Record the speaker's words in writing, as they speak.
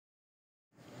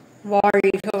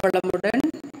வாழ்க வளமுடன்.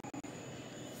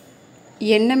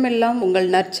 எண்ணமெல்லாம் உங்கள்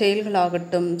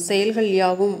நற்செயல்களாகட்டும், செயல்கள்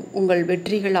யாவும் உங்கள்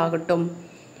வெற்றிகளாகட்டும்.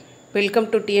 Welcome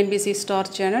to TNPSC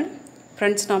star channel.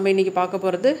 Friends, நாம் இன்றைக்கி பார்க்க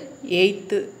போகிறது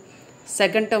 8th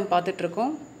செகண்ட் டேர்ம்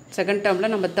பார்த்துட்ருக்கோம். செகண்ட்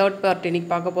டேர்மில் நம்ம தேர்ட் பார்ட்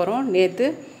இன்றைக்கி பார்க்க போகிறோம். நேற்று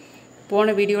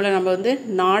போன வீடியோவில் நம்ம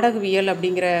நாடகவியல்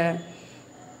அப்படிங்கிற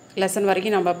லெசன்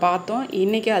வரைக்கும் நம்ம பார்த்தோம்.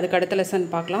 இன்றைக்கி அதுக்கு அடுத்த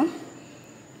லெசன் பார்க்கலாம்.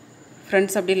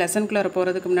 ஃப்ரெண்ட்ஸ், அப்படி லெசனுக்குள்ளே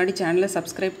போகிறதுக்கு முன்னாடி சேனலை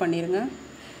சப்ஸ்கிரைப் பண்ணிடுங்க.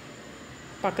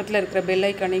 பக்கத்தில் இருக்கிற பெல்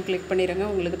ஐக்கானையும் கிளிக் பண்ணிடுங்க.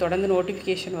 உங்களுக்கு தொடர்ந்து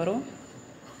நோட்டிஃபிகேஷன் வரும்.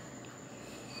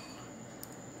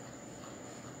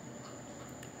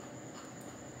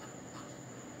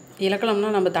 இலக்கணம்னா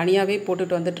நம்ம தனியாகவே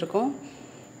போட்டுட்டு வந்துட்ருக்கோம்.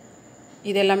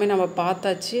 இது எல்லாமே நம்ம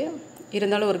பார்த்தாச்சு.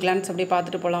 இருந்தாலும் ஒரு கிளான்ஸ் அப்படியே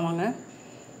பார்த்துட்டு போகலாம் வாங்க.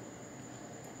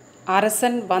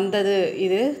 அரசன் வந்தது,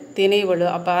 இது திணைவழு.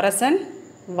 அப்போ அரசன்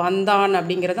வந்தான்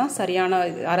அப்படிங்கிறது தான் சரியான.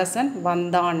 அரசன்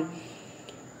வந்தான்.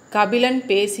 கபிலன்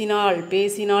பேசினாள்,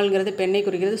 பேசினாள்ங்கிறது பெண்ணை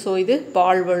குறிக்கிறது. ஸோ இது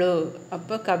பால்வழு.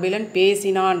 அப்போ கபிலன்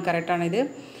பேசினான் கரெக்டான இது.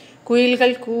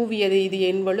 குயில்கள் கூவியது, இது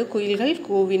எண்வழு. குயில்கள்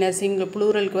கூவின.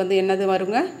 ப்ளூரலுக்கு என்னது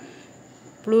வருங்க?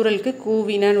 ப்ளூரலுக்கு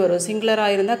கூவினன்னு வரும்.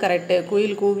 சிங்குலராக இருந்தால் கரெக்டு.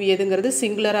 குயில் கூவியதுங்கிறது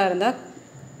சிங்குலராக இருந்தால்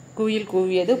குயில்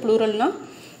கூவியது, ப்ளூரல்னால்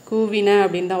கூவின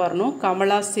அப்படின்னு தான் வரணும்.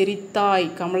 கமலா சிரித்தாய்,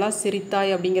 கமலா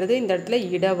சிரித்தாய் அப்படிங்கிறது இந்த இடத்துல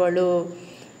இடவழு.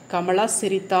 கமலா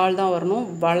சிரித்தாள் தான் வரணும்.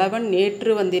 வளவன்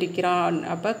நேற்று வந்திருக்கிறான்,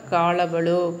 அப்போ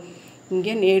காலவழு.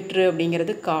 இங்கே நேற்று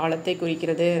அப்படிங்கிறது காலத்தை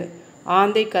குறிக்கிறது.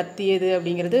 ஆந்தை கத்தியது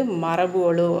அப்படிங்கிறது மரபு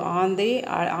வழு.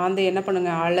 ஆந்தை என்ன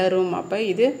பண்ணுங்க? அலரும். அப்போ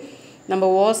இது நம்ம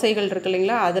ஓசைகள் இருக்கு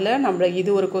இல்லைங்களா, அதில் நம்ம இது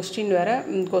ஒரு கொஸ்டின் வேறு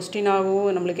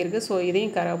கொஸ்டினாகவும் நம்மளுக்கு இருக்குது. ஸோ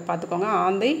இதையும் பார்த்துக்கோங்க.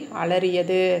 ஆந்தை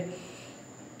அலறியது.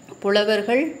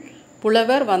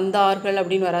 புலவர் வந்தார்கள்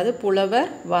அப்படின்னு வராது, புலவர்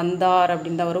வந்தார்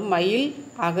அப்படின்னு தான் வரும். மயில்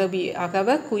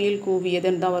அகவ குயில்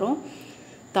கூவியதுன்னு தான் வரும்.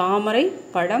 தாமரை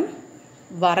படம்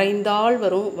வரைந்தால்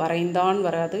வரும், வரைந்தான்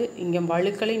வராது. இங்கே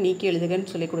வழுக்களை நீக்கி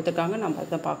எழுதுகன்னு சொல்லி கொடுத்துருக்காங்க. நம்ம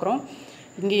அதை பார்க்குறோம்.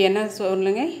 இங்கே என்ன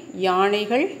சொல்லுங்க?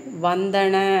 யானைகள்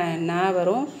வந்தன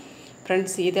வரும்.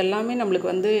 ஃப்ரெண்ட்ஸ், இதெல்லாமே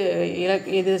நம்மளுக்கு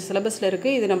இது சிலபஸில்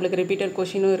இருக்குது. இது நம்மளுக்கு ரிப்பீட்டட்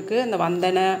கொஷினும் இருக்குது. அந்த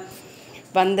வந்தன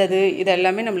வந்தது இது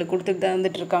எல்லாமே நம்மளுக்கு கொடுத்துட்டு தான்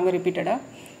வந்துட்டுருக்காங்க ரிப்பீட்டடாக.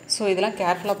 ஸோ இதெல்லாம்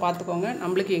கேர்ஃபுல்லாக பார்த்துக்கோங்க.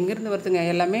 நம்மளுக்கு எங்கேருந்து வருதுங்க?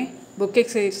 எல்லாமே புக்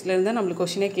எக்ஸசைஸ்லேருந்து நம்மளுக்கு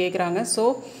கொஷினே கேட்குறாங்க. ஸோ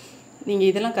நீங்கள்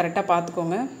இதெல்லாம் கரெக்டாக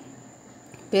பார்த்துக்கோங்க.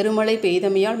 பெருமழை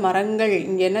பெய்தமையால் மரங்கள்,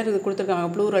 இங்கே என்ன கொடுத்துருக்காங்க?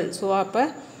 ப்ளூரல். ஸோ அப்போ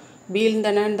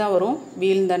வீழ்ந்தனன்னு தான் வரும்,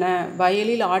 வீழ்ந்தன.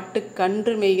 வயலில்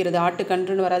ஆட்டுக்கன்று மேய்கிறது,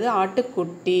 ஆட்டுக்கன்றுன்னு வராது,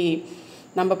 ஆட்டுக்குட்டி.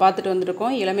 நம்ம பார்த்துட்டு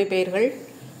வந்திருக்கோம். இளமை பெயர்கள்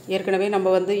ஏற்கனவே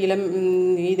நம்ம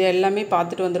இது எல்லாமே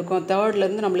பார்த்துட்டு வந்திருக்கோம்.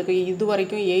 தேர்ட்லேருந்து நம்மளுக்கு இது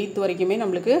வரைக்கும் 8th வரைக்குமே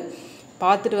நம்மளுக்கு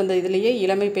பார்த்துட்டு வந்த இதுலேயே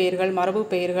இளமை பெயர்கள், மரபு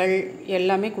பெயர்கள்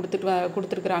எல்லாமே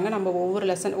கொடுத்துருக்குறாங்க. நம்ம ஒவ்வொரு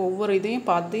லெசன் ஒவ்வொரு இதையும்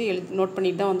பார்த்து நோட்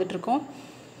பண்ணிட்டு தான் வந்துட்ருக்கோம்.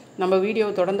 நம்ம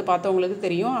வீடியோவை தொடர்ந்து பார்த்தவங்களுக்கு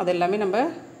தெரியும். அது எல்லாமே நம்ம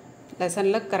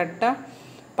லெசனில் கரெக்டாக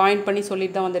பாயிண்ட் பண்ணி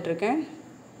சொல்லிட்டு தான் வந்துட்டுருக்கேன்.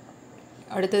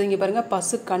 அடுத்தது இங்கே பாருங்கள்,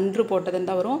 பசு கன்று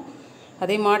போட்டதுன்னு தான் வரும்.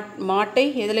 அதே மாட்டை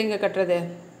எதில் இங்கே கட்டுறது?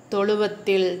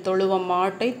 தொழுவத்தில். தொழுவம்,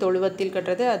 மாட்டை தொழுவத்தில்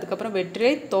கட்டுறது. அதுக்கப்புறம்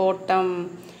வெற்றிலை தோட்டம்,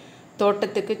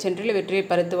 தோட்டத்துக்கு சென்றில் வெற்றிலை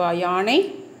பருத்துவா. யானை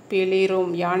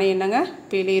பிளிரும், யானை என்னங்க?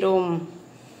 பிளிரும்.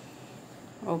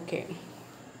 ஓகே,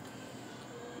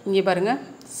 இங்கே பாருங்கள்,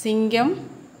 சிங்கம்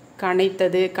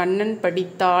கனைத்தது, கண்ணன்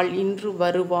படித்தாள், இன்று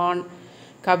வருவான்.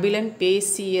 கபிலன்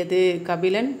பேசியது,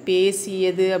 கபிலன்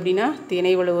பேசியது அப்படின்னா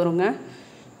திணைவழு வருங்க.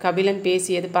 கபிலன்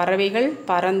பேசியது. பறவைகள்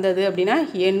பறந்தது அப்படின்னா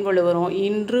எண்வழு வரும்.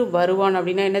 இன்று வருவான்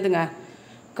அப்படின்னா என்னதுங்க?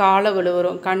 காலவழு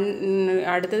வரும்.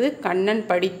 அடுத்தது கண்ணன்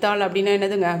படித்தாள் அப்படின்னா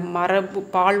என்னதுங்க? மரபு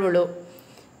பால்வழு.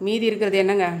 மீதி இருக்கிறது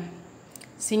என்னங்க?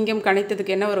 சிங்கம்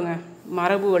கனைத்ததுக்கு என்ன வருங்க?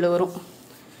 மரபு வழு வரும்.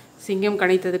 சிங்கம்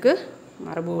கனைத்ததுக்கு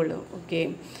மரபு வழு. ஓகே,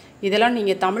 இதெல்லாம்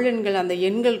நீங்கள் தமிழ் எண்கள் அந்த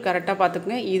எண்கள் கரெக்டாக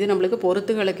பார்த்துக்குங்க. இது நம்மளுக்கு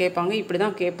பொறுத்துகளை கேட்பாங்க, இப்படி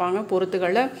தான் கேட்பாங்க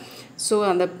பொறுத்துகளை. ஸோ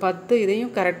அந்த 10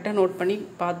 இதையும் கரெக்டாக நோட் பண்ணி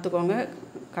பார்த்துக்கோங்க.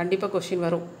 கண்டிப்பாக கொஷின்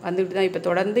வரும், வந்துக்கிட்டு தான். இப்போ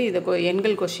தொடர்ந்து இதை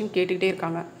எண்கள் கொஷின் கேட்டுக்கிட்டே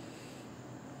இருக்காங்க.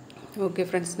 ஓகே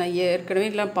ஃப்ரெண்ட்ஸ், நான் ஏற்கனவே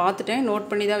எல்லாம் பார்த்துட்டேன், நோட்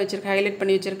பண்ணி தான் வச்சுருக்கேன், ஹைலைட்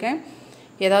பண்ணி வச்சுருக்கேன்.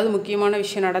 ஏதாவது முக்கியமான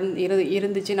விஷயம்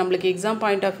இருந்துச்சு நம்மளுக்கு எக்ஸாம்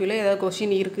பாயிண்ட் ஆஃப் வியூவில் ஏதாவது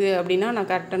கொஷின் இருக்குது அப்படின்னா நான்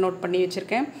கரெக்டாக நோட் பண்ணி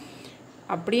வச்சுருக்கேன்.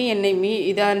 அப்படியே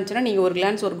இதாக இருந்துச்சுன்னா நீங்கள் ஒரு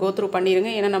கிளான்ஸ் ஒரு கோத்ரூ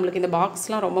பண்ணிடுங்க. ஏன்னா நம்மளுக்கு இந்த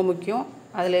பாக்ஸ்லாம் ரொம்ப முக்கியம்,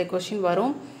 அதில் கொஷின்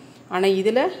வரும். ஆனால்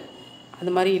இதில்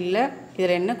அது மாதிரி இல்லை.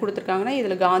 இதில் என்ன கொடுத்துருக்காங்கன்னா,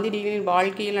 இதில் காந்தியடிகளின்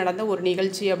வாழ்க்கையில் நடந்த ஒரு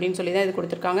நிகழ்ச்சி அப்படின்னு சொல்லி தான் இது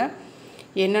கொடுத்துருக்காங்க.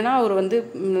 என்னென்னா, அவர்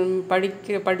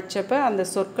படித்தப்போ அந்த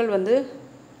சொற்கள்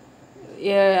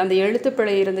அந்த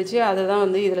எழுத்துப்பிழை இருந்துச்சு, அதை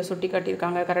தான் இதில் சுட்டி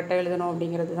காட்டியிருக்காங்க. கரெக்டாக எழுதணும்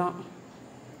அப்படிங்கிறது தான்.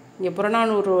 இங்கே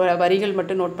புறநானூறு வரிகள்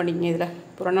மட்டும் நோட் பண்ணிக்கங்க. இதில்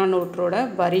புறநானூற்றோட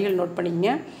வரிகள் நோட்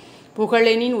பண்ணிக்கங்க.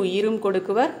 புகழெனின் உயிரும்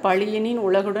கொடுக்குவர், பழியெனின்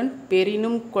உலகுடன்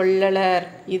பெரினும் கொள்ளலர்.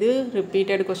 இது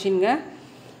ரிப்பீட்டட் கொஷின்ங்க,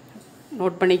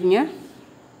 நோட் பண்ணிக்கங்க.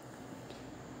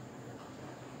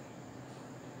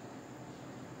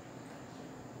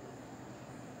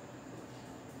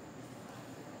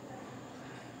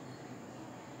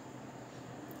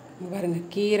 பாருங்கள்,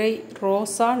 கீரை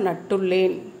ரோசா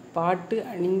நட்டுள்ளேன், பாட்டு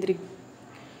அணிந்திரு,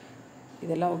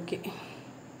 இதெல்லாம் ஓகே.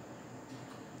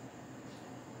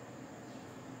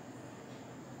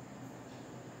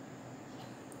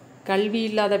 கல்வி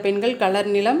இல்லாத பெண்கள் கலர்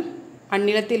நிலம்,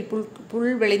 அந்நிலத்தில்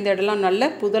புல் விளைந்திடலாம், நல்ல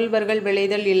புதல்வர்கள்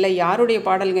விளைதல் இல்லை. யாருடைய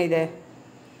பாடலுங்க இது?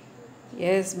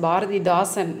 எஸ்,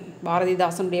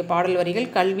 பாரதிதாசனுடைய பாடல் வரிகள்.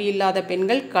 கல்வி இல்லாத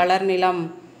பெண்கள் கலர் நிலம்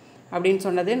அப்படின்னு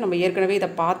சொன்னது நம்ம ஏற்கனவே இதை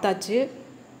பார்த்தாச்சு.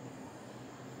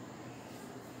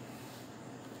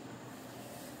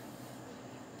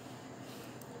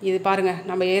 இது பாருங்கள்,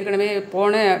 நம்ம ஏற்கனவே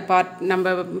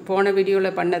நம்ம போன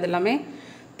வீடியோவில் பண்ணது எல்லாமே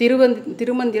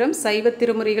திருமந்திரம் சைவ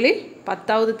திருமுறைகளில்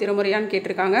 10வது திருமுறையான்னு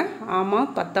கேட்டிருக்காங்க. ஆமாம்,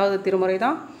 10வது திருமுறை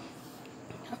தான்.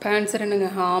 அப்போ ஆன்சர் என்னங்க?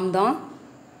 ஆம் தான்.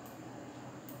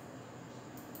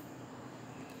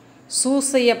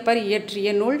 சூசையப்பர் இயற்றிய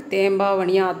நூல்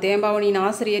தேம்பாவணியா? தேம்பாவணியின்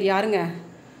ஆசிரியர் யாருங்க?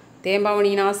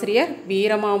 தேம்பாவணியின் ஆசிரியர்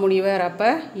வீரமாமுனிவர். அப்போ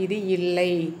இது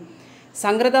இல்லை.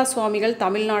 சங்கரதா சுவாமிகள்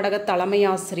தமிழ்நாடக தலைமை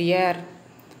ஆசிரியர்.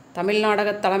 தமிழ்நாடக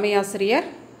தலைமை ஆசிரியர்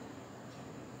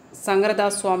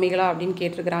சங்கரதாஸ் சுவாமிகளா அப்படின்னு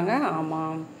கேட்டிருக்கிறாங்க.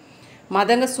 ஆமாம்.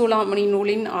 மதங்க சூளாமணி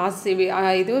நூலின்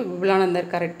இது விபுலானந்தர்.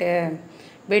 கரெக்டு.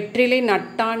 வெற்றிலை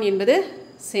நட்டான் என்பது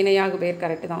சினையாக பேர்.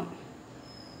 கரெக்டு தான்.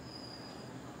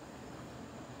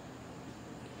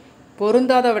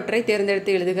 பொருந்தாதவற்றை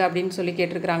தேர்ந்தெடுத்து எழுதுக அப்படின்னு சொல்லி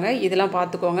கேட்டிருக்கிறாங்க. இதெல்லாம்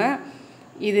பார்த்துக்கோங்க.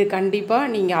 இது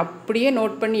கண்டிப்பாக நீங்கள் அப்படியே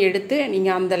நோட் பண்ணி எடுத்து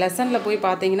நீங்கள் அந்த லெசனில் போய்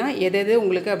பார்த்தீங்கன்னா எது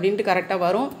உங்களுக்கு அப்படின்ட்டு கரெக்டாக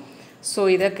வரும். ஸோ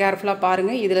இதை கேர்ஃபுல்லாக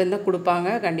பாருங்கள். இதில் தான் கொடுப்பாங்க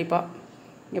கண்டிப்பாக.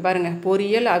 இங்கே பாருங்கள்,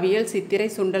 பொரியல், அவியல், சித்திரை,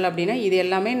 சுண்டல் அப்படின்னா இது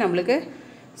எல்லாமே நம்மளுக்கு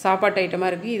சாப்பாட்டு ஐட்டமாக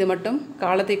இருக்குது. இது மட்டும்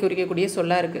காலத்தை குறிக்கக்கூடிய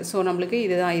சொல்லாக இருக்குது. ஸோ நம்மளுக்கு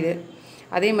இதுதான் இது.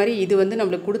 அதே மாதிரி இது வந்து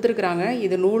நம்மளுக்கு கொடுத்துருக்குறாங்க.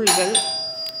 இது நூல்கள்.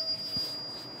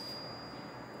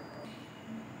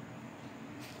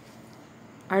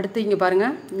 அடுத்து இங்கே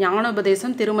பாருங்கள்,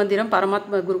 ஞானோபதேசம், திருமந்திரம்,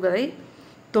 பரமாத்ம குருகதை,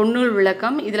 தொன்னூல்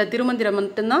விளக்கம். இதில் திருமந்திரம்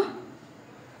மட்டும்தான்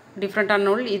டிஃப்ரெண்ட்டான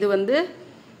நூல். இது வந்து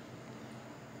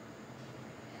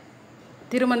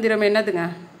திருமந்திரம் என்னதுங்க?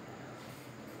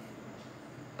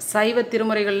 சைவ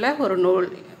திருமுறைகளில் ஒரு நூல்.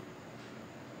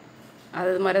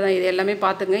 அது மாதிரி தான் இது எல்லாமே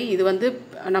பார்த்துங்க. இது வந்து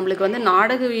நம்மளுக்கு வந்து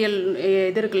நாடகவியல்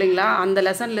இது இருக்கு இல்லைங்களா, அந்த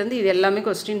லெசன்லேருந்து இது எல்லாமே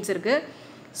கொஸ்டின்ஸ் இருக்குது.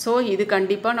 ஸோ இது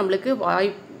கண்டிப்பாக நம்மளுக்கு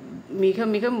மிக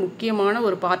மிக முக்கியமான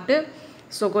ஒரு பார்ட்டு.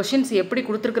 ஸோ கொஷின்ஸ் எப்படி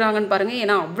கொடுத்துருக்குறாங்கன்னு பாருங்கள்.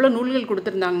 ஏன்னா அவ்வளோ நூல்கள்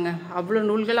கொடுத்துருந்தாங்க, அவ்வளோ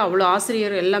நூல்கள், அவ்வளோ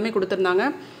ஆசிரியர் எல்லாமே கொடுத்துருந்தாங்க.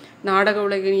 நாடக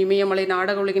உலகின் இமயமலை,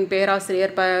 நாடக உலகின்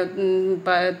பேராசிரியர்,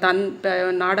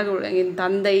 நாடக உலகின்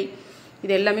தந்தை,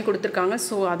 இது எல்லாமே கொடுத்துருக்காங்க.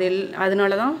 ஸோ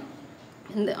அதனால தான்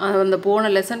அந்த போன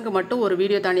லெசனுக்கு மட்டும் ஒரு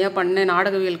வீடியோ தனியாக பண்ணேன்,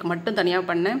 நாடகவியலுக்கு மட்டும் தனியாக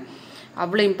பண்ணேன்.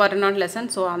 அவ்வளோ இம்பார்ட்டண்டான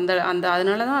லெசன். ஸோ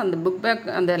அதனால தான் அந்த புக் பேக்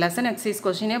அந்த லெசன் எக்ஸசைஸ்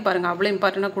கொஸ்டினே பாருங்கள், அவ்வளோ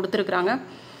இம்பார்ட்டண்ட்டாக கொடுத்துருக்குறாங்க.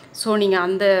 ஸோ நீங்கள்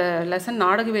அந்த லெசன்,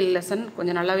 நாடகவியல் லெசன்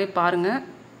கொஞ்சம் நல்லாவே பாருங்கள்.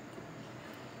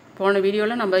 போன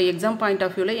வீடியோவில் நம்ம எக்ஸாம் பாயிண்ட்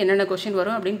ஆஃப் வியூவில் என்னென்ன கொஷின்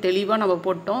வரும் அப்படின்னு தெளிவாக நம்ம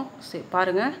போட்டோம். சரி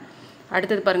பாருங்கள்.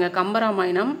 அடுத்தது பாருங்கள்,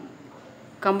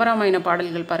 கம்பராமாயண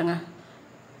பாடல்கள் பாருங்கள்.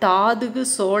 தாதுகு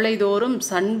சோலை தோறும்,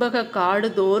 சண்பக காடு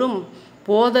தோறும்,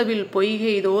 போதவில்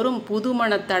பொய்கை தோறும்,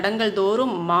 புதுமண தடங்கள்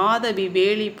தோறும், மாதவி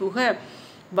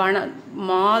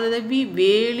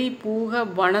வேலி பூக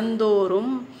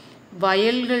வனந்தோறும்,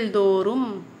 வயல்கள் தோறும்,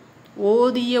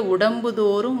 ஓதிய உடம்பு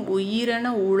தோறும், உயிரென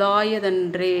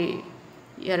உழாயதன்றே.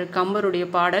 கம்பருடைய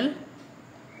பாடல்.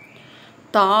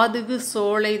 தாதுகு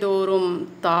சோலை தோறும்,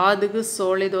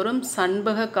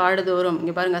 சண்பக காடு தோறும்.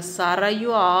 இங்கே பாருங்கள்,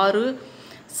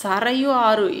 சரையு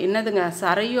ஆறு என்னதுங்க?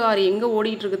 சரையு ஆறு எங்கே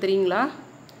ஓடிட்டுருக்கு தெரியுங்களா?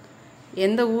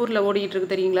 எந்த ஊரில்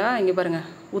ஓடிட்டுருக்கு தெரியுங்களா? இங்கே பாருங்கள்,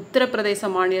 உத்தரப்பிரதேச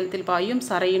மாநிலத்தில் பாயும்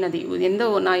சரையு நதி.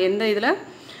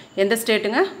 எந்த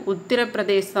ஸ்டேட்டுங்க?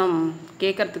 உத்தரப்பிரதேசம்.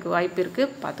 கேட்குறதுக்கு வாய்ப்பு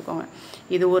இருக்குது, பார்த்துக்கோங்க.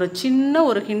 இது ஒரு சின்ன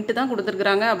ஒரு ஹிண்ட்டு தான்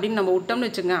கொடுத்துருக்குறாங்க அப்படின்னு நம்ம விட்டோம்னு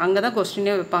வச்சுக்கோங்க, அங்கே தான்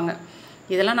கொஸ்டினே வைப்பாங்க.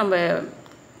 இதெல்லாம் நம்ம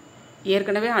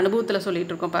ஏற்கனவே அனுபவத்தில்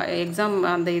சொல்லிகிட்டு இருக்கோம். எக்ஸாம்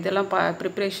அந்த இதெல்லாம்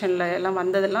ப்ரிப்ரேஷனில் எல்லாம்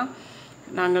வந்ததெல்லாம்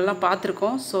நாங்கள்லாம்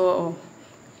பார்த்துருக்கோம். ஸோ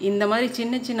இந்த மாதிரி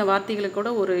சின்ன சின்ன வார்த்தைகளுக்கு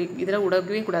கூட ஒரு இதில்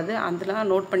விடவே கூடாது,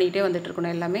 அதெல்லாம் நோட் பண்ணிக்கிட்டே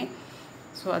வந்துட்டுருக்கணும் எல்லாமே.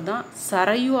 ஸோ அதுதான்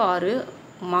சரையு ஆறு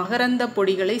மகரந்த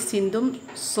பொடிகளை சிந்தும்,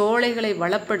 சோலைகளை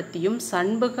வளப்படுத்தியும்,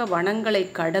 சண்பக வனங்களை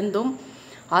கடந்தும்,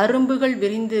 அரும்புகள்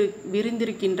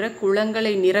விரிந்திருக்கின்ற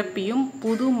குளங்களை நிரப்பியும்,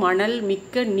 புது மணல்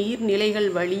மிக்க நீர்நிலைகள்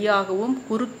வழியாகவும்,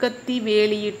 குறுக்கத்தி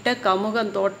வேலியிட்ட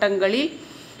கமுகந்தோட்டங்களில்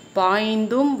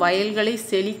பாய்ந்தும், வயல்களை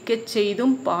செழிக்க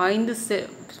செய்தும்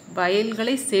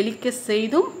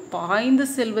பாய்ந்து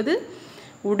செல்வது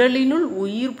உடலினுள்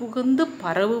உயிர் புகுந்து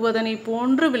பரவுவதனை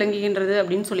போன்று விளங்குகின்றது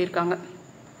அப்படின்னு சொல்லியிருக்காங்க.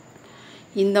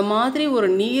 இந்த மாதிரி ஒரு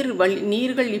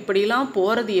நீர்கள் இப்படிலாம்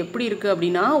போகிறது எப்படி இருக்குது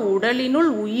அப்படின்னா, உடலினுள்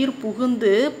உயிர்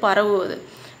புகுந்து பரவுவது,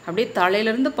 அப்படியே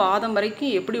தலையிலேருந்து பாதம்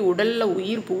வரைக்கும் எப்படி உடலில்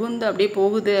உயிர் புகுந்து அப்படியே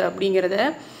போகுது அப்படிங்கிறத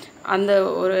அந்த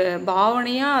ஒரு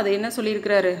பாவனையாக அது என்ன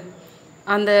சொல்லியிருக்கிறாரு,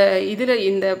 அந்த இதில்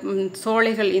இந்த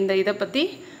சோலைகள் இந்த இதை பற்றி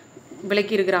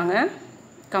விளக்கியிருக்கிறாங்க,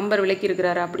 கம்பர்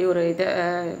விளக்கியிருக்கிறாரு. அப்படி ஒரு இதை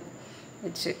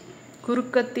வச்சு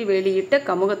குறுக்கத்தி வெளியிட்ட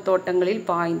கமுகத் தோட்டங்களில்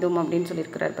பாய்ந்தும் அப்படின்னு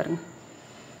சொல்லியிருக்கிறார் பாருங்கள்.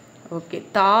 ஓகே.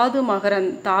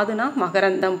 தாதுனா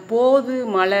மகரந்தம். போது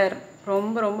மலர்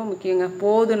ரொம்ப ரொம்ப முக்கியங்க.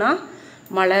 போதுனா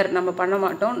மலர், நம்ம பண்ண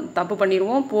மாட்டோம், தப்பு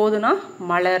பண்ணிடுவோம். போதுனா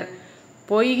மலர்.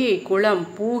 பொய்கை குளம்.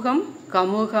 பூகம்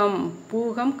கமுகம்.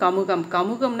 பூகம் கமுகம்.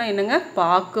 கமுகம்னா என்னங்க?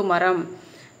 பாக்கு மரம்.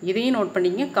 இதையும் நோட்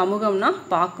பண்ணிங்க. கமுகம்னா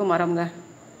பாக்கு மரம்ங்க.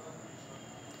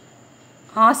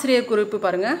 ஆசிரியர் குறிப்பு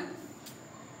பாருங்கள்.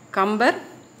 கம்பர்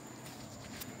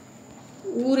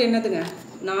ஊர் என்னதுங்க?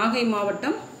 நாகை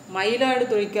மாவட்டம்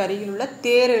மயிலாடுதுறைக்கு அருகில் உள்ள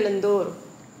தேரெழுந்தூர்.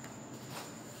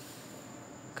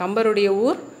 கம்பருடைய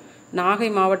ஊர் நாகை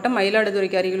மாவட்டம்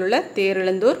மயிலாடுதுறைக்கு அருகில் உள்ள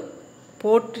தேரெழுந்தூர்.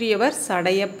 போற்றியவர்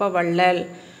சடையப்ப வள்ளல்.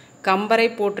 கம்பரை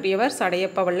போற்றியவர்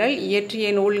சடையப்ப வள்ளல். இயற்றிய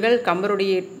நூல்கள்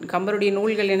கம்பருடைய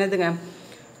நூல்கள் என்னதுங்க?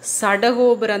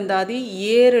 சடகோபுர அந்தாதி,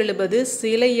 ஏர் 70,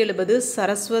 சிலை 70,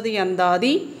 சரஸ்வதி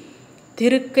அந்தாதி,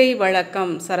 திருக்கை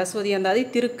வழக்கம். சரஸ்வதி அந்தாதி,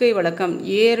 திருக்கை வழக்கம்.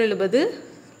 ஏர் 70.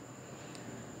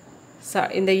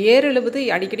 இந்த ஏர் 70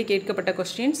 அடிக்கடி கேட்கப்பட்ட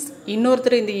கொஸ்டின்ஸ்.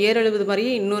 இன்னொருத்தர் இந்த ஏர் 70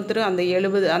 மாதிரியே இன்னொருத்தர் அந்த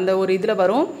 70 அந்த ஒரு இதில்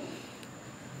வரும்.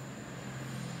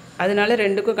 அதனால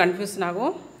ரெண்டுக்கும் கன்ஃபியூஷன்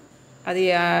ஆகும். அது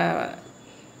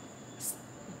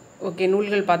ஓகே.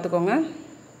 நூல்கள் பார்த்துக்கோங்க.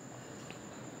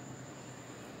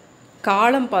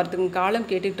 காலம் பார்த்துக்கோங்க. காலம்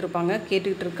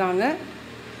கேட்டுக்கிட்டு இருக்காங்க.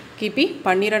 கிபி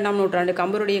 12ஆம் நூற்றாண்டு.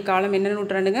 கம்பருடைய காலம் என்ன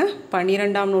நூற்றாண்டுங்க?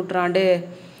 12ஆம் நூற்றாண்டு.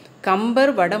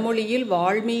 கம்பர் வடமொழியில்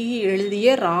வால்மீகி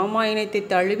எழுதிய இராமாயணத்தை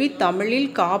தழுவி தமிழில்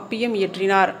காப்பியம்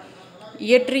இயற்றினார்.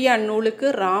 இயற்றிய அந்நூலுக்கு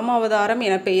ராமாவதாரம்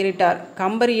என பெயரிட்டார்.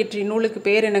 கம்பர் இயற்றிய நூலுக்கு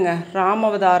பேர் என்னங்க?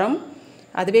 ராமாவதாரம்.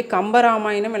 அதுவே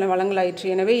கம்பராமாயணம் என வழங்கலாயிற்று.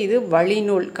 எனவே இது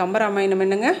வழிநூல். கம்பராமாயணம்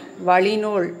என்னங்க?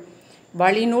 வழிநூல்.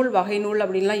 வழிநூல் வகைநூல்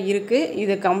அப்படின்லாம் இருக்குது.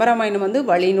 இது கம்பராமாயணம் வந்து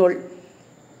வழிநூல்.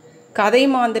 கதை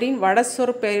மாந்தரின் வட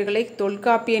சொற்பெயர்களை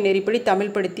தொல்காப்பிய நெறிப்படி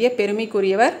தமிழ்படுத்திய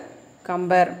பெருமைக்குரியவர்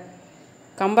கம்பர்.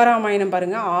 கம்பராமாயணம்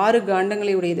பாருங்கள் 6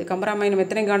 காண்டங்களை உடையது. கம்பராமாயணம்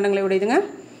எத்தனை காண்டங்களை உடையதுங்க?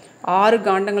 6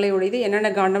 காண்டங்களை உடையது. என்னென்ன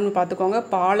காண்டம்னு பார்த்துக்கோங்க.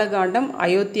 பாலகாண்டம்,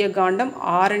 அயோத்திய காண்டம்,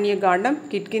 ஆரண்ய காண்டம்,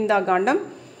 கிட்கிந்தா காண்டம்,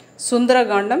 சுந்தர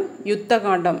காண்டம், யுத்த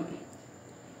காண்டம்.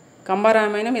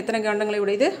 கம்பராமாயணம் எத்தனை காண்டங்களை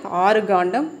உடையது? 6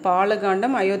 காண்டம்.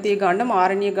 பாலகாண்டம், அயோத்திய காண்டம்,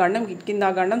 ஆரண்ய காண்டம், கிட்கிந்தா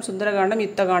காண்டம், சுந்தர காண்டம்,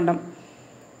 யுத்த காண்டம்.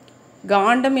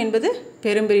 காண்டம் என்பது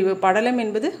பெரும்பிரிவு, படலம்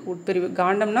என்பது உட்பிரிவு.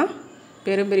 காண்டம்னா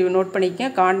பெரும்பிரிவு, நோட்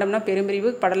பண்ணிக்க. காண்டம்னா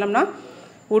பெரும்பிரிவு, படலம்னா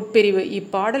உட்பிரிவு.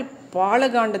 இப்பாடல்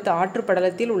பாலகாண்டத்து ஆற்று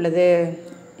படலத்தில் உள்ளது.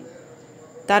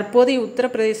 தற்போதைய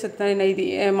உத்தரப்பிரதேச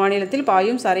மாநிலத்தில்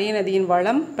பாயும் சரைய நதியின்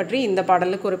வளம் பற்றி இந்த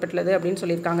பாடலில் கூறப்பட்டுள்ளது அப்படின்னு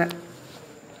சொல்லியிருக்காங்க.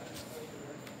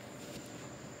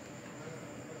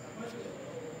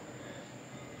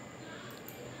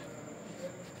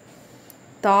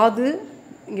 தாது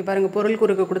இங்கே பாருங்கள், பொருள்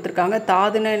குறுக்கு கொடுத்துருக்காங்க.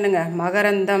 தாதுனா என்னங்க?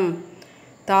 மகரந்தம்.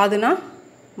 தாதுனா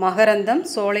மகரந்தம்.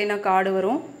 சோலைனா காடு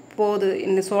வரும். போது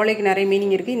இந்த சோலைக்கு நிறைய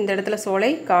மீனிங் இருக்குது. இந்த இடத்துல சோலை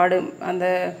காடு, அந்த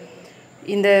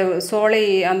இந்த சோலை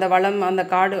அந்த வளம் அந்த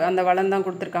காடு அந்த வளம் தான்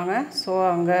கொடுத்துருக்காங்க. ஸோ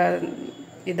அங்கே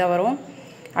இதை வரும்.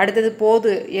 அடுத்தது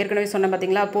போது. ஏற்கனவே சொன்ன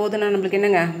பார்த்தீங்களா? போதுனா நம்மளுக்கு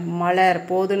என்னங்க? மலர்.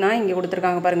 போதுனா இங்கே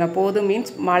கொடுத்துருக்காங்க பாருங்கள். போது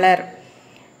மீன்ஸ் மலர்.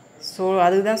 ஸோ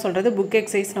அதுதான் சொல்கிறது. புக்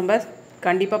எக்ஸசைஸ் நம்ம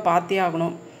கண்டிப்பாக பார்த்தே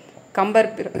ஆகணும்.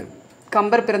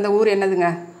 கம்பர் பிறந்த ஊர் என்னதுங்க?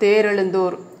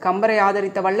 தேரெழுந்தூர். கம்பரை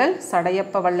ஆதரித்த வள்ளல்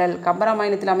சடையப்ப வள்ளல்.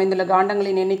 கம்பராமாயணத்தில் அமைந்துள்ள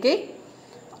காண்டங்களின் எண்ணிக்கை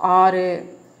 6.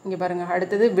 இங்கே பாருங்கள்.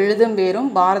 அடுத்தது விழுதும் வேரும்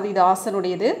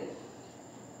பாரதிதாசனுடையது.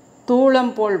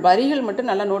 தூளம் போல். வரிகள் மட்டும்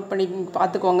நல்லா நோட் பண்ணி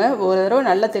பார்த்துக்கோங்க. ஒரு தடவை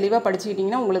நல்லா தெளிவாக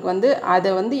படிச்சுக்கிட்டிங்கன்னா உங்களுக்கு வந்து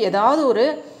அதை வந்து ஏதாவது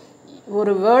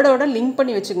ஒரு வேர்டோட லிங்க்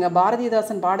பண்ணி வச்சுக்கோங்க.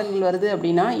 பாரதிதாசன் பாடல்கள் வருது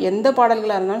அப்படின்னா எந்த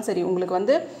பாடல்களாக இருந்தாலும் சரி, உங்களுக்கு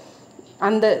வந்து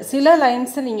அந்த சில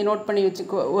லைன்ஸை நீங்கள் நோட் பண்ணி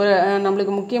வச்சுக்கோ. ஒரு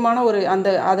நம்மளுக்கு முக்கியமான ஒரு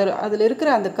அதில் இருக்கிற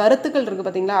அந்த கருத்துக்கள் இருக்குது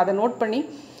பார்த்தீங்களா, அதை நோட் பண்ணி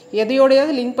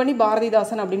எதையோடையாவது லிங்க் பண்ணி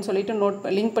பாரதிதாசன் அப்படின்னு சொல்லிட்டு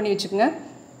லிங்க் பண்ணி வச்சுக்கோங்க.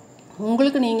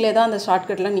 உங்களுக்கு நீங்களே தான் அந்த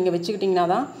ஷார்ட்கட்லாம் நீங்கள் வச்சுக்கிட்டிங்கன்னா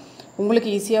தான் உங்களுக்கு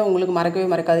ஈஸியாக உங்களுக்கு மறக்கவே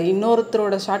மறக்காது.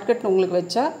 இன்னொருத்தரோட ஷார்ட்கட் உங்களுக்கு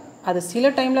வச்சா அது சில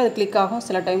டைமில் அது கிளிக் ஆகும்,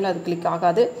 சில டைமில் அது கிளிக்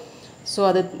ஆகாது. ஸோ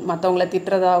அது மற்றவங்கள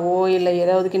திட்டுறதாகவோ இல்லை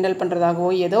ஏதாவது கிண்டல்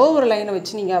பண்ணுறதாகவோ ஏதோ ஒரு லைனை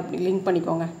வச்சு நீங்கள் அப்படி லிங்க்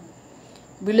பண்ணிக்கோங்க.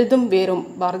 விழுதும் வேரும்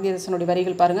பாரதிதாசனுடைய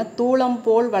வரிகள் பாருங்கள். தூளம்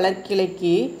போல்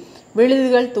வளர்க்கிளைக்கு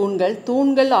விழுதுகள் தூண்கள்.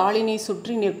 தூண்கள் ஆளினை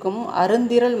சுற்றி நிற்கும்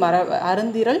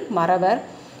அருந்திரல் மறவர்.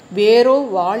 வேரோ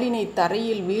வாளினை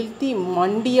தரையில் வீழ்த்தி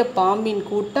மண்டிய பாம்பின்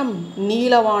கூட்டம்.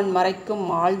 நீலவான் மறைக்கும்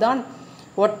ஆள்தான்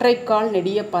ஒற்றைக்கால்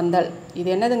நெடிய பந்தல். இது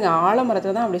என்னதுங்க?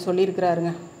 ஆலமரத்தை தான் அப்படி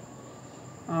சொல்லியிருக்கிறாருங்க.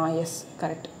 Yes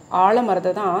correct.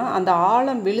 ஆலமரத்தை தான். அந்த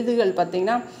ஆலம் விழுதுகள்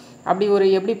பார்த்திங்கன்னா அப்படி ஒரு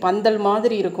எப்படி பந்தல்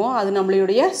மாதிரி இருக்கும். அது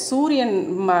நம்மளுடைய சூரியன்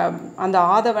அந்த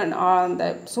ஆதவன் அந்த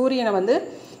சூரியனை வந்து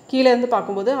கீழேருந்து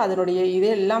பார்க்கும்போது அதனுடைய இது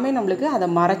எல்லாமே நம்மளுக்கு அதை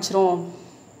மறைச்சிரும்.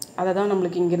 அதை தான்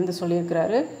நம்மளுக்கு இங்கேருந்து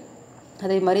சொல்லியிருக்கிறாரு.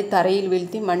 அதே மாதிரி தரையில்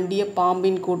வீழ்த்தி மண்டிய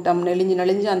பாம்பின் கூட்டம்,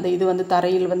 நெளிஞ்சு அந்த இது வந்து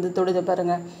தரையில் வந்து தொடுத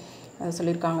பாருங்கள், அதை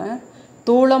சொல்லியிருக்காங்க.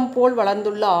 தூளம் போல்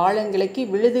வளர்ந்துள்ள ஆழங்கிளைக்கு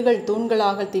விழுதுகள்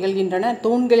தூண்களாக திகழ்கின்றன.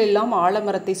 தூண்கள் எல்லாம்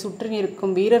ஆலமரத்தை சுற்றி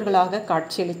நிற்கும் வீரர்களாக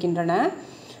காட்சியளிக்கின்றன.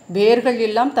 வேர்கள்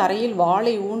எல்லாம் தரையில்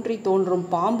வாளை ஊன்றி தோன்றும்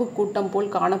பாம்பு கூட்டம்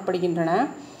போல் காணப்படுகின்றன.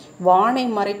 வானை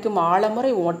மறைக்கும்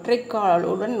ஆலமரை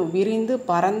ஒற்றைக்காலுடன் விரிந்து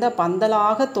பரந்த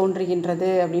பந்தலாக தோன்றுகின்றது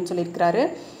அப்படின்னு சொல்லியிருக்கிறாரு.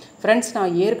 ஃப்ரெண்ட்ஸ்,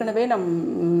 நான் ஏற்கனவே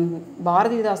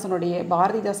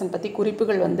பாரதிதாசன் பற்றி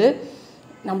குறிப்புகள் வந்து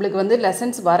நம்மளுக்கு வந்து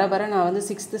லெசன்ஸ் வர நான் வந்து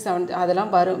 6th 7th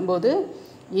அதெல்லாம் வரும்போது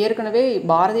ஏற்கனவே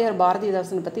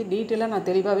பாரதிதாசனை பற்றி டீட்டெயிலாக நான்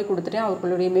தெளிவாகவே கொடுத்துட்டேன்.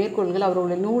 அவர்களுடைய மேற்கோள்கள்,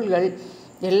 அவர்களுடைய நூல்கள்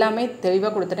எல்லாமே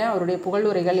தெளிவாக கொடுத்துட்டேன். அவருடைய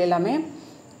புகழுரைகள் எல்லாமே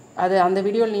அது அந்த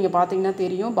வீடியோவில் நீங்கள் பார்த்தீங்கன்னா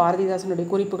தெரியும். பாரதிதாசனுடைய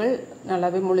குறிப்புகள்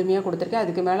நல்லாவே முழுமையாக கொடுத்துருக்கேன்.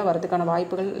 அதுக்கு மேலே வரதுக்கான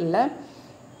வாய்ப்புகள் இல்லை.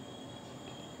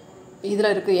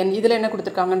 இதில் இருக்குது. இதில் என்ன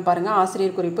கொடுத்துருக்காங்கன்னு பாருங்கள்.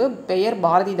 ஆசிரியர் குறிப்பு: பெயர்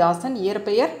பாரதிதாசன்,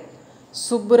 இயற்பெயர்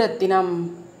சுப்புரத்தினம்.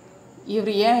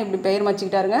 இவர் ஏன் இப்படி பெயர்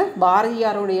வச்சுக்கிட்டாருங்க?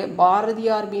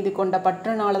 பாரதியார் மீது கொண்ட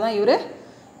பற்றுனால தான் இவர்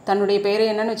தன்னுடைய பெயரை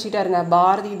என்னென்னு வச்சுக்கிட்டாருங்க?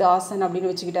 பாரதிதாசன்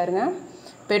அப்படின்னு வச்சுக்கிட்டாருங்க.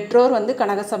 பெற்றோர் வந்து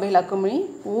கனகசபை லக்குமணி,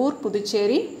 ஊர்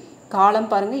புதுச்சேரி, காலம்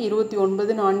பாருங்கள்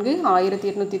 29/4/1891,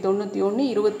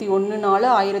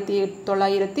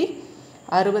 21/4/1964,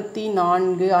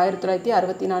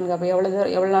 1964. அப்போ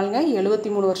எவ்வளோ நாளுங்க?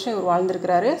 73 வருஷம் இவர்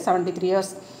வாழ்ந்திருக்கிறாரு, 73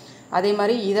 இயர்ஸ். அதே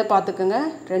மாதிரி இதை பார்த்துக்குங்க,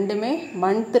 ரெண்டுமே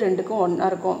மந்த்து 2க்கும் ஒன்றா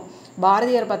இருக்கும்.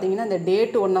 பாரதியார் பார்த்தீங்கன்னா இந்த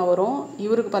டேட்டு ஒன்றா வரும்,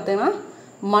 இவருக்கு பார்த்தீங்கன்னா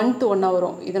மந்த்து ஒன்றா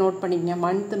வரும். இதை நோட் பண்ணிக்கங்க,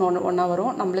 மந்த்து ஒன்றா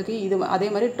வரும். நம்மளுக்கு இது அதே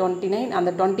மாதிரி 29 அந்த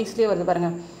 20ஸ்லேயே வருது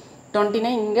பாருங்கள்.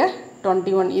 29 இங்கே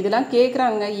 21 இதெல்லாம்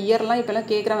கேட்குறாங்க. இயர்லாம் இப்போல்லாம்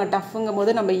கேட்குறாங்க. டஃப்புங்கும்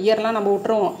போது நம்ம இயர்லாம் நம்ம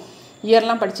விட்டுருவோம்.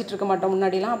 இயர்லாம் படிச்சுட்டு இருக்க மாட்டோம்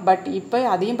முன்னாடிலாம். பட் இப்போ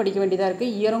அதையும் படிக்க வேண்டியதாக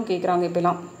இருக்குது. இயரும் கேட்குறாங்க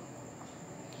இப்போலாம்.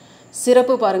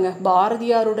 சிறப்பு பாருங்கள்.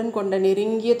 பாரதியாருடன் கொண்ட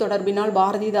நெருங்கிய தொடர்பினால்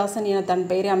பாரதிதாசன் என தன்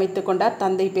பெயரை அமைத்து கொண்டார்.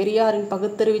 தந்தை பெரியாரின்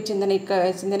பகுத்தறிவு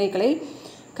சிந்தனைகளை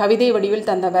கவிதை வடிவில்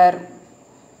தந்தவர்.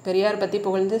 பெரியார் பற்றி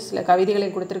புகழ்ந்து சில கவிதைகளை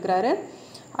கொடுத்துருக்கிறாரு.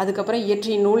 அதுக்கப்புறம்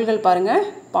இயற்றிய நூல்கள் பாருங்கள்.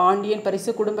 பாண்டியன் பரிசு,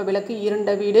 குடும்ப விளக்கு,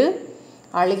 இருண்ட வீடு,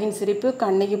 அழகின் சிரிப்பு,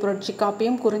 கண்ணகி புரட்சி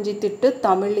காப்பியம், குறிஞ்சி திட்டு,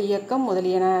 தமிழ் இயக்கம்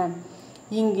முதலியன.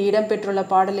 இங்கு இடம்பெற்றுள்ள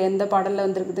பாடல் எந்த பாடலில்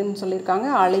வந்திருக்குதுன்னு சொல்லியிருக்காங்க.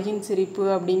 அழகின் சிரிப்பு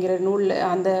அப்படிங்கிற நூலில்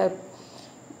அந்த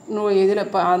இதில்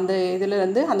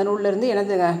அந்த நூல்லேருந்து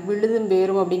எனதுங்க விழுதும்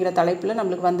பேரும் அப்படிங்கிற தலைப்பில்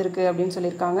நம்மளுக்கு வந்திருக்கு அப்படின்னு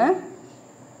சொல்லியிருக்காங்க.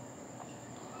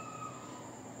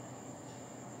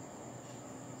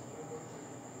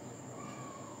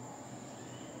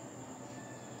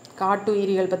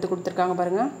 காட்டுயிரிகள் பற்றி கொடுத்துருக்காங்க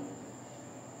பாருங்கள்.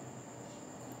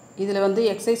 இதில் வந்து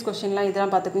எக்ஸசைஸ் கொஸ்டின்லாம்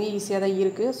இதெல்லாம் பார்த்துக்கோங்க, ஈஸியாக தான்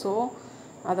இருக்குது. ஸோ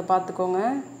அதை பார்த்துக்கோங்க.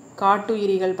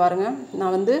 காட்டுயிரிகள் பாருங்கள்.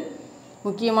 நான் வந்து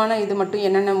முக்கியமான இது மட்டும்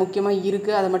என்னென்ன முக்கியமாக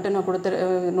இருக்குது அதை மட்டும் நான்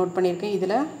நோட் பண்ணியிருக்கேன்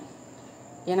இதில்.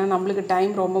 ஏன்னா நம்மளுக்கு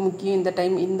டைம் ரொம்ப முக்கியம்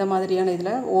இந்த மாதிரியான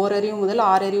இதில். ஓரறிவு முதல்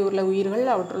 6 அறிவு உள்ள உயிர்கள்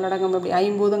அவற்றுள்ளடங்கும் அப்படி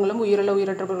 5 பூதங்களும் உயிருள்ள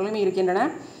உயிரற்ற பொருட்களும் இருக்கின்றன.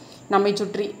 நம்மை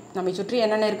சுற்றி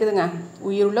என்னென்ன இருக்குதுங்க?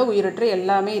 உயிருள்ள உயிரற்ற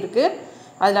எல்லாமே இருக்குது.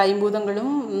 அதில் 5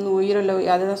 பூதங்களும் உயிருள்ள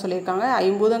அதை தான் சொல்லியிருக்காங்க.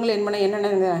 5 பூதங்கள்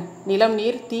என்னென்னங்க? நிலம்,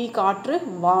 நீர், தீ, காற்று,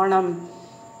 வானம்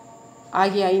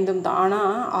ஆகிய 5ம் தான்.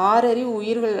 ஆனால் 6 அறிவு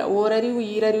உயிர்கள், ஓரறிவு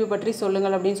ஈரறிவு பற்றி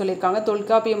சொல்லுங்கள் அப்படின்னு சொல்லியிருக்காங்க.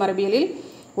 தொல்காப்பிய மரபியலில்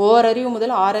ஓரறிவு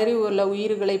முதல் 6 அறிவு உள்ள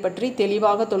உயிர்களை பற்றி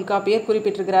தெளிவாக தொல்காப்பியர்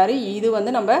குறிப்பிட்டிருக்கிறாரு. இது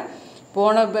வந்து நம்ம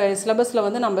போன சிலபஸில்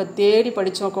வந்து நம்ம தேடி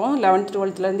படித்தோம், 11th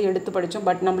 12th எடுத்து படித்தோம்.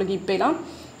 பட் நம்மளுக்கு இப்போலாம்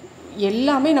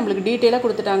எல்லாமே நம்மளுக்கு டீட்டெயிலாக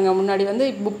கொடுத்துட்டாங்க. முன்னாடி வந்து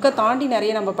புக்கை தாண்டி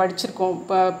நிறைய நம்ம படிச்சிருக்கோம்.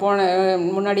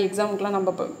 முன்னாடி எக்ஸாமுக்கெலாம் நம்ம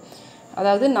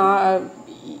அதாவது நான்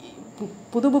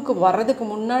புது புக்கு வர்றதுக்கு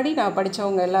முன்னாடி நான்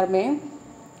படித்தவங்க எல்லாருமே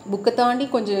புக்கை தாண்டி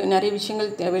கொஞ்சம் நிறைய விஷயங்கள்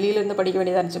வெளியிலேருந்து படிக்க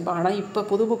வேண்டியதாக இருந்துச்சு. ஆனால் இப்போ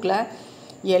புது புக்கில்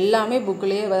எல்லாமே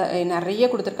புக்கிலே நிறைய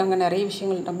கொடுத்துருக்காங்க. நிறைய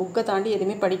விஷயங்கள் நம்ம புக்கை தாண்டி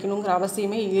எதுவுமே படிக்கணுங்கிற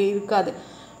அவசியமே இருக்காது.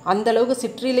 அந்தளவுக்கு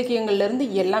சிற்றிலக்கியங்கள்லேருந்து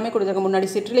எல்லாமே கொடுத்துருக்காங்க. முன்னாடி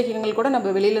சிற்றிலக்கியங்கள் கூட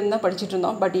நம்ம வெளியிலேருந்து தான் படிச்சுட்டு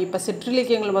இருந்தோம். பட் இப்போ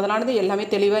சிற்றிலக்கியங்கள் முதலானது எல்லாமே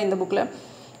தெளிவாக இந்த புக்கில்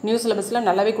நியூ சிலபஸில்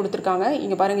நல்லாவே கொடுத்துருக்காங்க.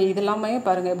 இங்கே பாருங்கள், இதெல்லாமே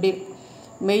பாருங்கள் எப்படி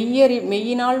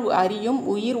மெய்யினால் அறியும்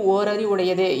உயிர் ஓரறிவு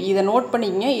உடையது. இதை நோட்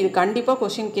பண்ணிக்கங்க, இது கண்டிப்பாக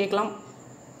கொஸ்டின் கேட்கலாம்.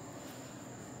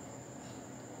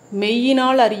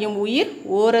 மெய்யினால் அறியும் உயிர்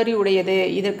ஓரறிவு உடையது.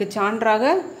 இதற்கு சான்றாக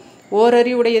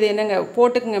ஓரறிவு உடையது என்னங்க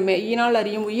போட்டுக்குங்க. மெய்யினால்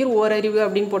அறியும் உயிர் ஓரறிவு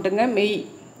அப்படின்னு போட்டுங்க. மெய்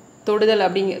தொடுதல்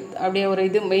அப்படியே ஒரு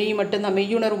இது மெய் மட்டும்தான்,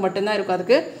 மெய்யுணர்வு மட்டும்தான் இருக்கும்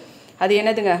அதுக்கு. அது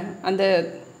என்னதுங்க? அந்த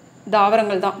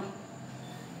தாவரங்கள் தான்.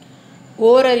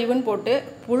 ஓரறிவுன்னு போட்டு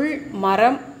புல்,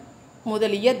 மரம்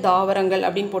முதலிய தாவரங்கள்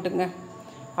அப்படின்னு போட்டுங்க.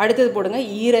 அடுத்தது போடுங்க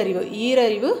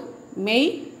ஈரறிவு. மெய்,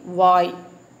 வாய்.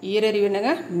 ஈரறிவு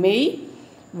என்னங்க? மெய்,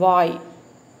 வாய்.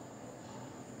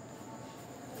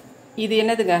 இது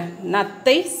என்னதுங்க?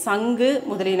 நத்தை, சங்கு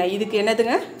முதலியன. இதுக்கு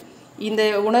என்னதுங்க? இந்த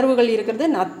உணர்வுகள் இருக்கிறது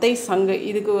நத்தை, சங்கு.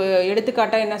 இதுக்கு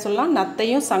எடுத்துக்காட்டாக என்ன சொல்லலாம்?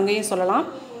 நத்தையும் சங்கையும் சொல்லலாம்.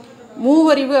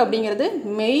 மூவறிவு அப்படிங்கிறது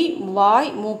மெய், வாய்,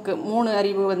 மூக்கு. 3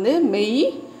 அறிவு வந்து மெய்,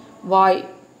 வாய்,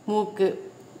 மூக்கு.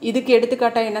 இதுக்கு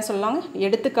எடுத்துக்காட்டாக என்ன சொல்லலாங்க?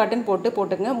 எடுத்துக்காட்டுன்னு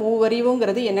போட்டுங்க.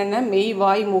 மூவறிவுங்கிறது என்னென்ன? மெய்,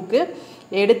 வாய், மூக்கு.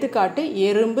 எடுத்துக்காட்டு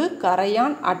எறும்பு,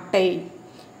 கரையான், அட்டை.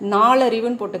 4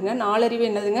 அறிவுன்னு போட்டுங்க. 4 அறிவு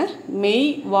என்னதுங்க? மெய்,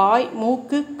 வாய்,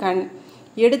 மூக்கு, கண்.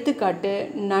 எடுத்துக்காட்டு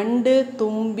நண்டு,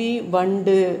 தும்பி,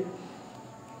 வண்டு.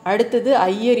 அடுத்தது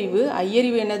ஐயறிவு.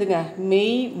 ஐயறிவு என்னதுங்க?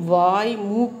 மெய், வாய்,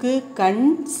 மூக்கு, கண்,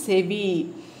 செவி.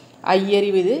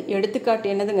 ஐயறிவு. இது எடுத்துக்காட்டு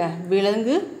என்னதுங்க?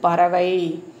 விலங்கு, பறவை.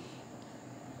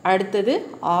 அடுத்தது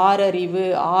ஆறறிவு.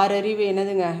 ஆறறிவு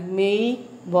என்னதுங்க? மெய்,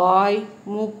 வாய்,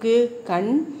 மூக்கு,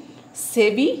 கண்,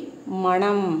 செவி,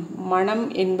 மனம். மனம்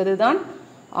என்பது தான்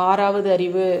 6வது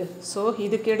அறிவு. ஸோ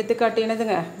இதுக்கு எடுத்துக்காட்டு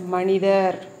என்னதுங்க?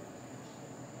 மனிதர்.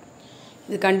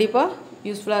 இது கண்டிப்பாக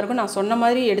யூஸ்ஃபுல்லாக இருக்கும். நான் சொன்ன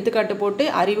மாதிரி எடுத்துக்காட்டு போட்டு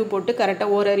அறிவு போட்டு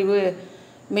கரெக்டாக ஓரறிவு,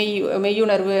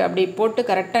 மெய்யுணர்வு அப்படி போட்டு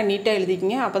கரெக்டாக நீட்டாக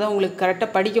எழுதிக்கிங்க. அப்போ தான் உங்களுக்கு கரெக்டாக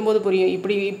படிக்கும்போது புரியும்.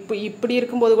 இப்படி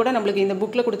இருக்கும்போது கூட நம்மளுக்கு இந்த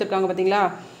புக்கில் கொடுத்துருக்காங்க பார்த்தீங்களா?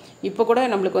 இப்போ கூட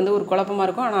நம்மளுக்கு வந்து ஒரு குழப்பமாக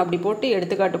இருக்கும். ஆனால் அப்படி போட்டு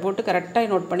எடுத்துக்காட்டு போட்டு கரெக்டாக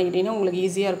நோட் பண்ணிக்கிட்டீங்கன்னா உங்களுக்கு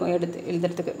ஈஸியாக இருக்கும்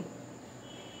எழுதுறதுக்கு.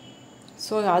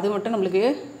 ஸோ அது மட்டும் நம்மளுக்கு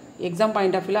எக்ஸாம்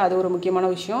பாயிண்ட் ஆஃப் வியூவில் அது ஒரு முக்கியமான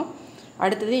விஷயம்.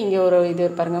 அடுத்தது இங்கே ஒரு இது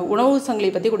பாருங்கள், உணவு சங்கிலி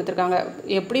பற்றி கொடுத்துருக்காங்க.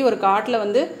 எப்படி ஒரு காட்டில்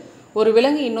வந்து ஒரு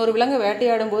விலங்கு இன்னொரு விலங்கு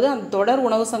வேட்டையாடும் போது அந்த தொடர்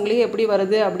உணவு சங்கிலி எப்படி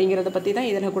வருது அப்படிங்கிறத பற்றி தான்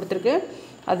இதில் கொடுத்துருக்கு.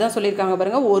 அதுதான் சொல்லியிருக்காங்க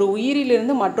பாருங்கள். ஒரு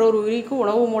உயிரிலிருந்து மற்றொரு உயிருக்கு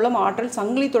உணவு மூலம் ஆற்றல்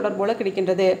சங்கிலி தொடர் போல்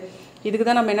கிடைக்கின்றது. இதுக்கு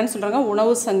தான் நம்ம என்னென்னு சொல்கிறாங்க?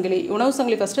 உணவு சங்கிலி. உணவு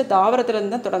சங்கிலி ஃபஸ்ட்டு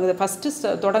தாவரத்துலேருந்து தான் தொடங்குது. ஃபஸ்ட்டு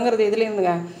தொடங்குறது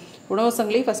எதுலேருந்துங்க? உணவு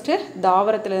சங்கிலி ஃபஸ்ட்டு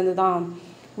தாவரத்துலேருந்து தான்.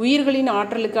 உயிர்களின்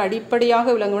ஆற்றலுக்கு அடிப்படையாக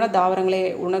விளங்குவன தாவரங்களே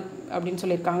அப்படின்னு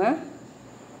சொல்லியிருக்காங்க.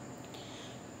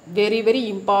 வெரி வெரி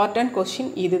இம்பார்ட்டன்ட்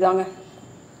கொஷின் இது தாங்க.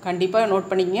 கண்டிப்பாக நோட்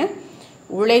பண்ணிக்கங்க.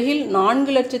 உலகில்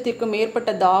 4 லட்சத்திற்கும்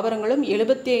மேற்பட்ட தாவரங்களும்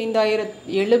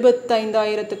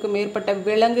 75,000த்துக்கும் மேற்பட்ட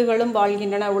விலங்குகளும்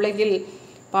வாழ்கின்றன உலகில்.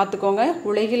 பார்த்துக்கோங்க,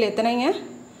 உலகில் எத்தனைங்க?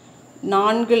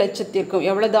 4 லட்சத்திற்கும்.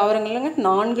 எவ்வளோ தாவரங்கள்ங்க?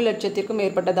 4 லட்சத்திற்கும்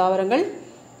மேற்பட்ட தாவரங்கள்.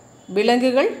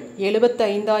 விலங்குகள்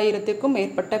 75,000த்துக்கும்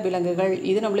மேற்பட்ட விலங்குகள்.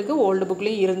 இது நம்மளுக்கு ஓல்டு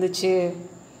புக்லேயும் இருந்துச்சு.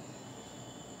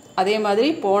 அதே மாதிரி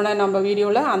போன நம்ம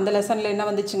வீடியோவில் அந்த லெசனில் என்ன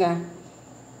வந்துச்சுங்க?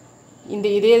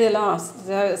 இதெல்லாம்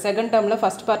செகண்ட் டேர்மில்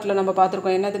ஃபஸ்ட் பார்ட்டில் நம்ம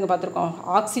பார்த்துருக்கோம். என்னதுங்க பார்த்துருக்கோம்?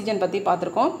 ஆக்சிஜன் பற்றி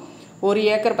பார்த்துருக்கோம். 1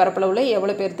 ஏக்கர் பரப்பளவில்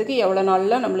எவ்வளோ பேர்த்துக்கு எவ்வளோ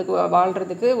நாளில் நம்மளுக்கு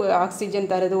வாழ்கிறதுக்கு ஆக்சிஜன்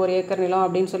தருது 1 ஏக்கர் நிலம்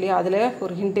அப்படின்னு சொல்லி அதில்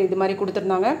ஒரு ஹிண்ட் இது மாதிரி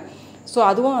கொடுத்துருந்தாங்க. ஸோ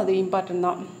அதுவும் அது இம்பார்ட்டன்ட்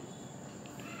தான்.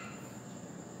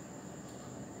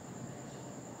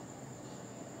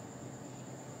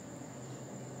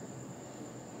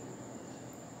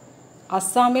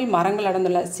 அஸ்ஸாமில் மரங்கள்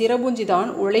அடர்ந்துள்ள சிரபுஞ்சி தான்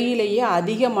உலகிலேயே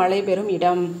அதிக மழை பெறும்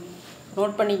இடம்.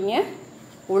 நோட் பண்ணிக்கங்க.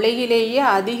 உலகிலேயே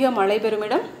அதிக மழை பெறும்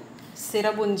இடம்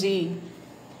சிரபுஞ்சி.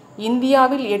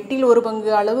 இந்தியாவில் 8ல் 1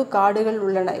 பங்கு அளவு காடுகள்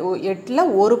உள்ளன. 8ல்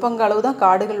 1 பங்கு அளவு தான்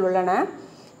காடுகள் உள்ளன.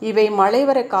 இவை மழை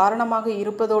வர காரணமாக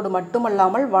இருப்பதோடு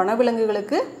மட்டுமல்லாமல்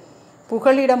வனவிலங்குகளுக்கு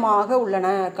புகலிடமாக உள்ளன.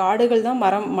 காடுகள் தான்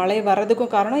மழை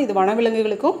வர்றதுக்கும் காரணம். இது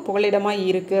வனவிலங்குகளுக்கும் புகலிடமாக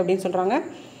இருக்குது அப்படின்னு சொல்கிறாங்க.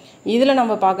 இதில்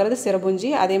நம்ம பார்க்குறது சிரபுஞ்சி.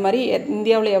 அதே மாதிரி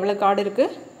இந்தியாவில் எவ்வளோ காடு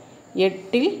இருக்குது?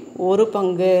 8ல் 1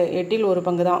 பங்கு. 8ல் 1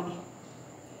 பங்கு தான்.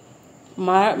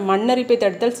 மண்ணரிப்பை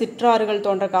தடுத்தல், சிற்றாறுகள்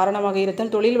தோன்ற காரணமாக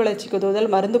இருத்தல், தொழில் வளர்ச்சிக்கு உதவுதல்,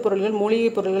 மருந்து பொருள்கள், மூலிகை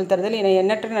பொருட்கள் தருதல் என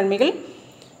எண்ணற்ற நன்மைகள்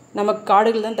நமக்கு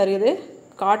காடுகள் தான் தருகிறது.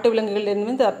 காட்டு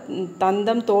விலங்குகளிலிருந்து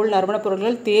தந்தம், தோல், நறுமணப்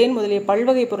பொருட்கள், தேன் முதலிய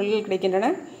பல்வகை பொருட்கள் கிடைக்கின்றன.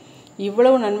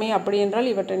 இவ்வளவு நன்மை அப்படி என்றால்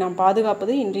இவற்றை நாம்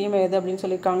பாதுகாப்பது இன்றியமையாது அப்படின்னு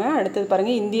சொல்லியிருக்காங்க. அடுத்தது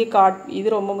பாருங்கள், இந்திய இது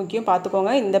ரொம்ப முக்கியம்,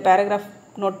 பார்த்துக்கோங்க. இந்த பேராகிராஃப்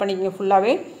நோட் பண்ணிக்கங்க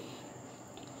ஃபுல்லாகவே.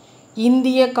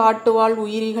 இந்திய காட்டுவாழ்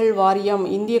உயிரிகள் வாரியம்.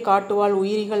 இந்திய காட்டுவாழ்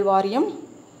உயிரிகள் வாரியம்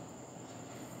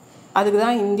அதுக்கு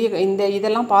தான்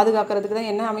இதெல்லாம் பாதுகாக்கிறதுக்கு தான்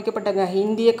என்ன அமைக்கப்பட்டங்க?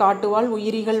 இந்திய காட்டுவாழ்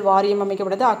உயிரிகள் வாரியம்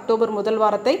அமைக்கப்பட்டது. அக்டோபர் 1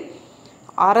 வாரத்தை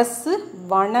அரசு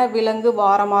வனவிலங்கு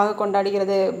வாரமாக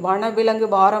கொண்டாடுகிறது. வனவிலங்கு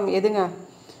வாரம் எதுங்க?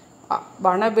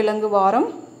 வனவிலங்கு வாரம்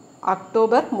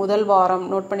அக்டோபர் 1 வாரம்.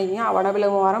 நோட் பண்ணிக்கங்க.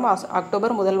 வனவிலங்கு வாரம்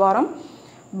அக்டோபர் 1 வாரம்.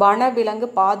 வனவிலங்கு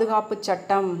பாதுகாப்பு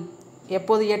சட்டம்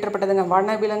எப்போது இயற்றப்பட்டதுங்க?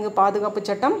 வனவிலங்கு பாதுகாப்பு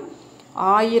சட்டம்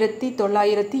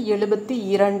 1972.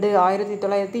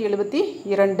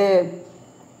 1972.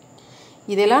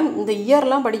 இதெல்லாம் இந்த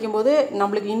இயர்லாம் படிக்கும்போது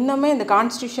நம்மளுக்கு இன்னுமே இந்த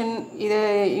கான்ஸ்டியூஷன் இது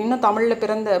இன்னும் தமிழில்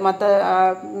பிறந்த மற்ற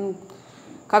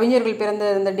கவிஞர்கள் பிறந்த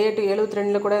இந்த டேட்டு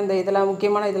 72 கூட இந்த இதெல்லாம்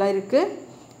முக்கியமான இதெல்லாம் இருக்குது.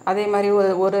 அதே மாதிரி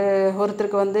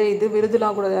ஒருத்தருக்கு வந்து இது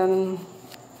விருதுலாம் கூட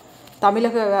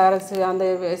தமிழக அரசு அந்த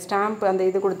ஸ்டாம்ப் அந்த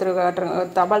இது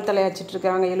கொடுத்துருக்க தபால் தலை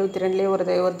அச்சிட்ருக்காங்க 72லேயே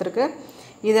ஒருத்தருக்கு.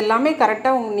 இதெல்லாமே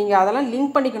கரெக்டாக நீங்கள் அதெல்லாம்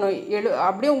லிங்க் பண்ணிக்கணும்.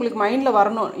 அப்படியே உங்களுக்கு மைண்டில்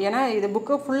வரணும். ஏன்னா இது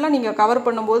புக்கு ஃபுல்லாக நீங்கள் கவர்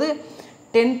பண்ணும்போது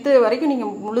 10th வரைக்கும்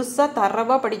நீங்கள் முழுசாக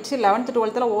தரவாக படித்து 11th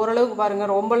 12th ஓரளவுக்கு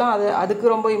பாருங்கள். ரொம்பலாம் அதுக்கு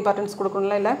ரொம்ப இம்பார்ட்டன்ஸ்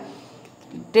கொடுக்கணும்ல இல்லை.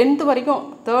 10th வரைக்கும்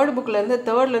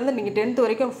தேர்ட்லேருந்து நீங்கள் 10th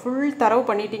வரைக்கும் ஃபுல் தரவு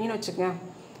பண்ணிட்டீங்கன்னு வச்சுக்கோங்க,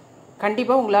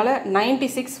 கண்டிப்பாக உங்களால்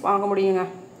 96 வாங்க முடியுங்க.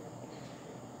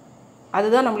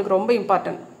 அதுதான் நம்மளுக்கு ரொம்ப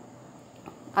இம்பார்ட்டன்ட்.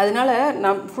 அதனால்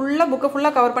புக்கை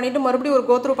ஃபுல்லாக கவர் பண்ணிவிட்டு மறுபடியும் ஒரு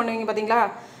கோத்ரூ பண்ணுவீங்க பார்த்தீங்களா.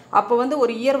 அப்போ வந்து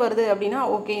ஒரு இயர் வருது அப்படின்னா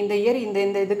ஓகே இந்த இயர்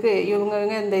இந்த இதுக்கு இவங்க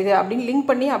இந்த இது அப்படின்னு லிங்க்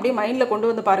பண்ணி அப்படியே மைண்டில் கொண்டு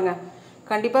வந்து பாருங்கள்.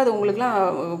 கண்டிப்பாக அது உங்களுக்குலாம்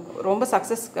ரொம்ப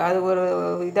சக்ஸஸ், அது ஒரு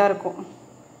இதாக இருக்கும்.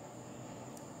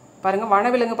 பாருங்கள்,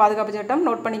 வனவிலங்கு பாதுகாப்பு சட்டம்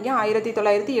நோட் பண்ணிக்க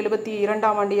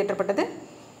 1972ஆம் ஆண்டு இயற்றப்பட்டது.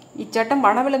 இச்சட்டம்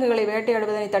வனவிலங்குகளை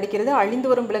வேட்டையாடுவதனை தடுக்கிறது. அழிந்து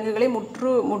வரும் விலங்குகளை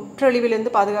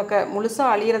முற்றழிவிலிருந்து பாதுகாக்க,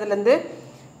 முழுசாக அழிகிறதுலேருந்து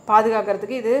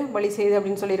பாதுகாக்கிறதுக்கு இது வழி செய்யுது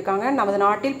அப்படின்னு சொல்லியிருக்காங்க. நமது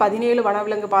நாட்டில் 17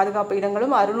 வனவிலங்கு பாதுகாப்பு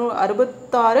இடங்களும்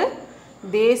 66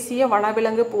 தேசிய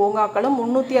வனவிலங்கு பூங்காக்களும்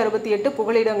 368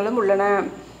 புகலிடங்களும் உள்ளன.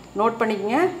 நோட்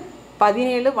பண்ணிக்கங்க,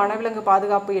 17 வனவிலங்கு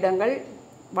பாதுகாப்பு இடங்கள்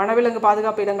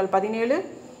 17,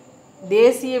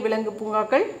 தேசிய விலங்கு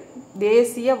பூங்காக்கள்,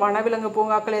 தேசிய வனவிலங்கு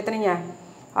பூங்காக்கள் எத்தனைங்க?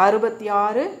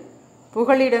 66,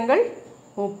 புகலிடங்கள்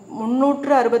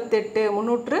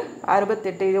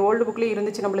 368. இது ஓல்டு புக்லேயும்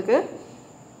இருந்துச்சு நம்மளுக்கு.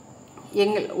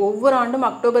 ஒவ்வொரு ஆண்டும்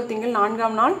அக்டோபர் திங்கள்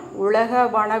 4ஆம் நாள் உலக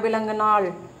வனவிலங்கு நாள்.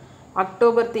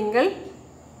 அக்டோபர் திங்கள்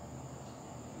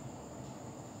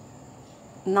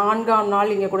 4ஆம்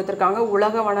நாள் இங்கே கொடுத்துருக்காங்க,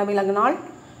 உலக வனவிலங்கு நாள்.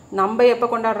 நம்ம எப்போ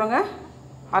கொண்டாடுறோங்க?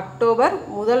 அக்டோபர்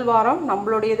முதல் வாரம்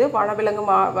நம்மளுடையது வனவிலங்கு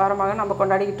வாரமாக நம்ம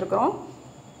கொண்டாடிக்கிட்டு இருக்கிறோம்.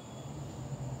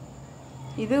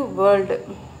 இது வேர்ல்டு.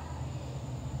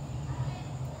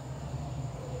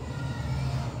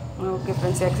 ஓகே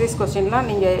ஃப்ரெண்ட்ஸ், எக்ஸசைஸ் கொஸ்டின்லாம்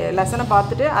நீங்கள் லெசனை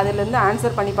பார்த்துட்டு அதிலேருந்து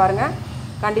ஆன்சர் பண்ணி பாருங்கள்.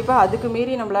 கண்டிப்பாக அதுக்கு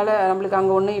மீறி நம்மளுக்கு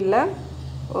அங்கே ஒன்றும் இல்லை.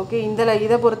 ஓகே,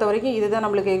 இதை பொறுத்த வரைக்கும் இதுதான்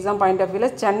நம்மளுக்கு எக்ஸாம் பாயிண்ட் ஆஃப்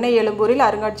வியூவில். சென்னை எழும்பூரில்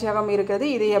அருங்காட்சியகம் இருக்கிறது.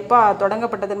 இது எப்போ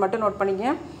தொடங்கப்பட்டதுன்னு மட்டும் நோட் பண்ணிங்க.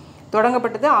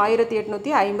 தொடங்கப்பட்டது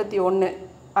 1851.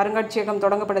 அருங்காட்சியகம்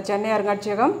தொடங்கப்பட்ட சென்னை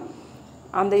அருங்காட்சியகம்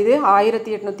அந்த இது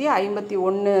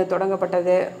 1851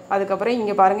 தொடங்கப்பட்டது. அதுக்கப்புறம்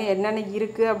இங்கே பாருங்கள் என்னென்ன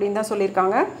இருக்குது அப்படின்னு தான்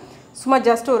சொல்லியிருக்காங்க. சும்மா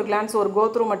ஜஸ்ட் ஒரு கிளான்ஸ், ஒரு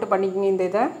கோத்ரூ மட்டும் பண்ணிக்கிங்க இந்த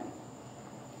இதை.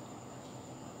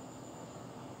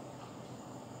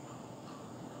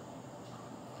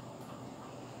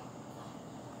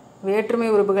 வேற்றுமை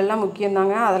உறுப்புகள்லாம்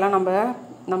முக்கியம்தாங்க. அதெல்லாம்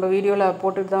நம்ம வீடியோவில்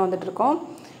போட்டுட்டு தான் வந்துட்டுருக்கோம்.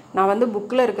 நான் வந்து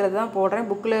புக்கில் இருக்கிறது தான் போடுறேன்.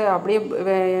 புக்கில் அப்படியே,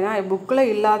 ஏன்னா புக்கில்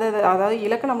இல்லாதது, அதாவது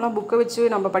இலக்கணம்லாம் புக்கை வச்சு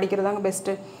நம்ம படிக்கிறதாங்க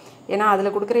பெஸ்ட்டு. ஏன்னா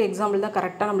அதில் கொடுக்குற எக்ஸாம்பிள் தான்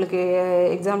கரெக்டாக நம்மளுக்கு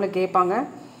எக்ஸாமில் கேட்பாங்க.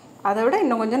 அதை விட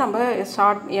இன்னும் கொஞ்சம் நம்ம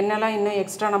என்னெல்லாம் இன்னும்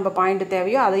எக்ஸ்ட்ரா நம்ம பாயிண்ட்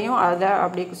தேவையோ அதையும் அதில்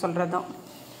அப்படி சொல்கிறது தான்.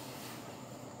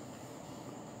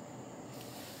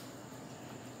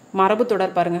 மரபு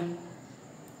தொடர் பாருங்கள்.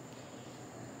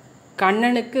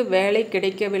 கண்ணனுக்கு வேலை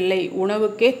கிடைக்கவில்லை,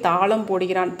 உணவுக்கே தாளம்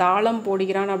போடுகிறான். தாளம்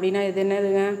போடுகிறான் அப்படின்னா இது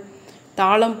என்னதுங்க?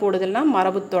 தாளம் போடுதல்னா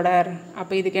மரபு தொடர்.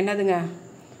 அப்போ இதுக்கு என்னதுங்க?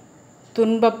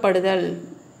 துன்பப்படுதல்.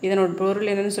 இதனோட பொருள்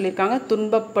என்னன்னு சொல்லியிருக்காங்க?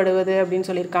 துன்பப்படுவது அப்படின்னு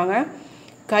சொல்லியிருக்காங்க.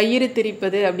 கயிறு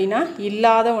திரிப்பது அப்படின்னா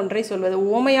இல்லாத ஒன்றை சொல்வது.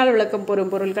 ஓமையால்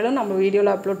விளக்கப்பெறும் பொருட்களும் நம்ம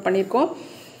வீடியோவில் அப்லோட் பண்ணியிருக்கோம்.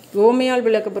 ஓமையால்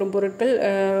விளக்கப்பெறும் பொருட்கள்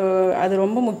அது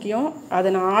ரொம்ப முக்கியம். அதை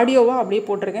நான் ஆடியோவாக அப்படியே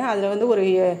போட்டிருக்கேன். அதில் வந்து ஒரு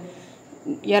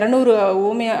 200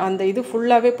 ஓமையா அந்த இது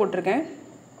ஃபுல்லாகவே போட்டிருக்கேன்.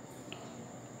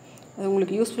 அது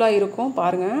உங்களுக்கு யூஸ்ஃபுல்லாக இருக்கும்,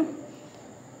 பாருங்கள்.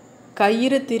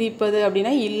 கயிறு திரிப்பது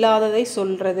அப்படின்னா இல்லாததை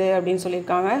சொல்கிறது அப்படின்னு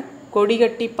சொல்லியிருக்காங்க.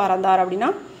 கொடிகட்டி பறந்தார் அப்படின்னா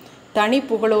தனி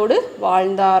புகழோடு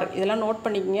வாழ்ந்தார். இதெல்லாம் நோட்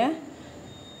பண்ணிக்கங்க.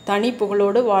 தனி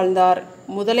புகழோடு வாழ்ந்தார்.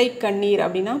 முதலை கண்ணீர்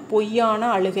அப்படின்னா பொய்யான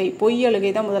அழுகை. பொய்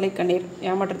அழுகை தான் முதலை கண்ணீர்,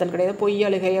 ஏமாற்றுதல் கிடையாது. பொய்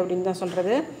அழுகை அப்படின்னு தான்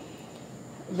சொல்கிறது.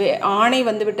 ஆணை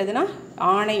வந்து விட்டதுன்னா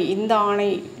ஆணை, இந்த ஆணை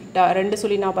 2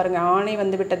 சொல்லி நான் பாருங்கள். ஆணை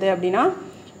வந்து விட்டது அப்படின்னா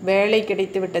வேலை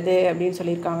கிடைத்து விட்டது அப்படின்னு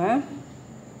சொல்லியிருக்காங்க.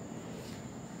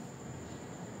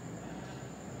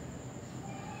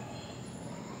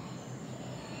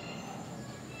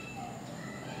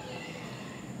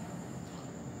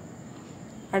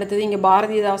 அடுத்தது இங்கே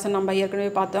பாரதிதாசன் நம்ம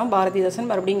ஏற்கனவே பார்த்தோம். பாரதிதாசன்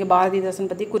மறுபடியும் இங்கே பாரதிதாசன்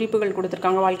பற்றி குறிப்புகள்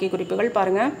கொடுத்துருக்காங்க, வாழ்க்கை குறிப்புகள்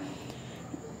பாருங்கள்.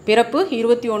 பிறப்பு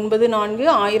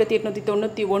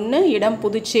 29/4/1891, இடம்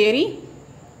புதுச்சேரி,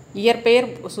 இயற்பெயர்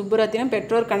சுப்புரத்தினம்,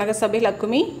 பெற்றோர் கனகசபை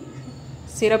லக்குமி.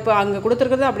 சிறப்பு அங்கே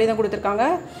கொடுத்துருக்கிறது அப்படியே தான் கொடுத்துருக்காங்க.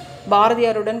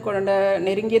 பாரதியாருடன் கொண்ட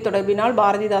நெருங்கிய தொடர்பினால்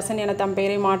பாரதிதாசன் என தம்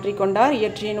பெயரை மாற்றிக்கொண்டார்.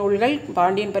 இயற்றிய நூல்கள்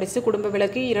பாண்டியன் பரிசு, குடும்ப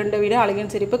விளக்கு, 2 வீடு,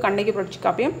 அழகின் சிரிப்பு, கண்ணகி புரட்சி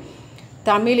காப்பியம்,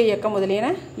 தமிழ் இயக்கம் முதலியன.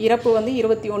 இறப்பு வந்து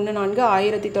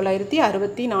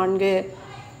 21/4/1964.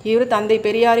 இவர் தந்தை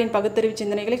பெரியாரின் பகுத்தறிவு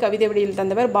சிந்தனைகளை கவிதை வடிவில்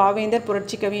தந்தவர். பாவேந்தர்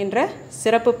புரட்சி கவி என்ற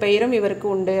சிறப்பு பெயரும் இவருக்கு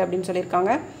உண்டு அப்படின்னு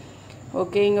சொல்லியிருக்காங்க.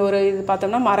 ஓகே, இங்கே ஒரு இது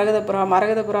பார்த்தோம்னா மரகதப்புறா.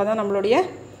 மரகதப்புறா தான் நம்மளுடைய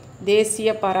தேசிய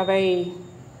பறவை.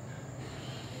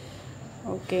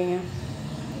 ஓகேங்க.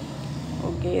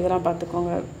 ஓகே, இதெல்லாம்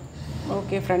பார்த்துக்கோங்க.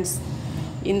 ஓகே ஃப்ரெண்ட்ஸ்,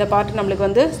 இந்த பார்ட் நம்மளுக்கு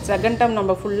வந்து செகண்ட் டேர்ம்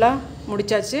நம்ம ஃபுல்லாக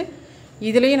முடித்தாச்சு.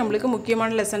 இதுலேயும் நம்மளுக்கு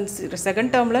முக்கியமான லெசன்ஸ்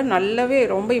செகண்ட் டேர்மில் நல்லாவே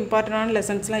ரொம்ப இம்பார்ட்டண்டான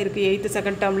லெசன்ஸ்லாம் இருக்குது 8th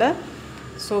செகண்ட் டேர்மில்.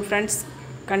 ஸோ ஃப்ரெண்ட்ஸ்,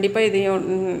 கண்டிப்பாக இதையும்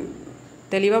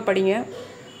தெளிவாக படிங்க.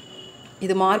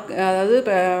 இது மார்க், அதாவது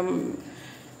இப்போ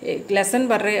லெசன்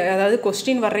வர்ற, அதாவது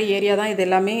கொஸ்டின் வர்ற ஏரியா தான் இது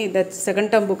எல்லாமே. இந்த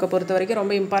செகண்ட் டேர்ம் புக்கை பொறுத்த வரைக்கும்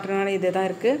ரொம்ப இம்பார்ட்டண்டான இது தான்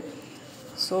இருக்குது.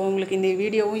 ஸோ உங்களுக்கு இந்த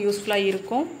வீடியோவும் யூஸ்ஃபுல்லாக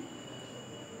இருக்கும்.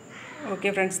 Okay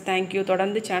friends, thank you.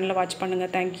 தொடர்ந்து சேனலை வாட்ச்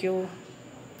பண்ணுங்கள். தேங்க்யூ.